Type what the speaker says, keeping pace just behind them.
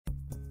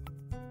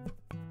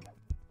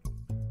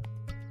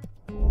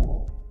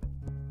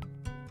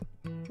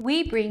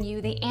We bring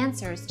you the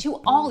answers to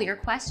all your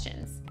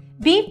questions.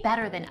 Be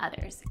better than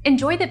others.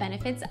 Enjoy the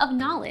benefits of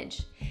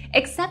knowledge.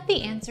 Accept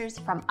the answers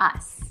from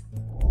us.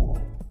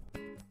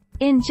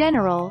 In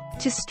general,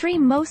 to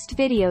stream most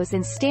videos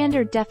in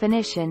standard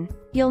definition,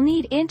 you'll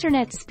need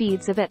internet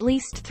speeds of at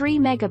least 3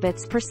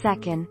 megabits per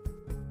second.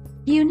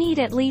 You need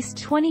at least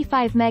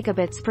 25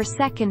 megabits per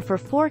second for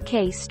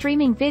 4K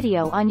streaming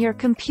video on your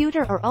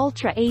computer or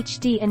Ultra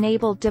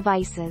HD-enabled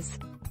devices.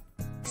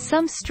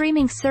 Some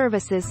streaming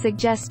services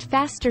suggest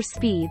faster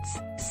speeds,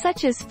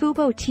 such as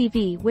Fubo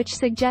TV, which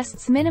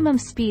suggests minimum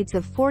speeds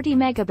of 40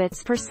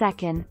 megabits per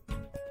second.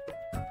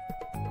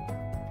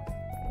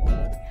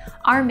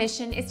 Our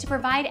mission is to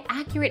provide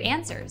accurate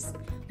answers.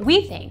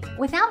 We think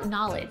without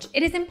knowledge,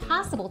 it is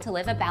impossible to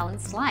live a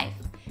balanced life.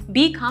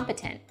 Be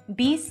competent,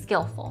 be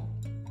skillful.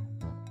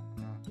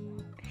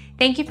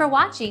 Thank you for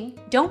watching.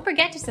 Don't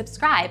forget to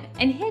subscribe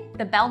and hit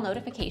the bell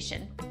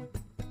notification.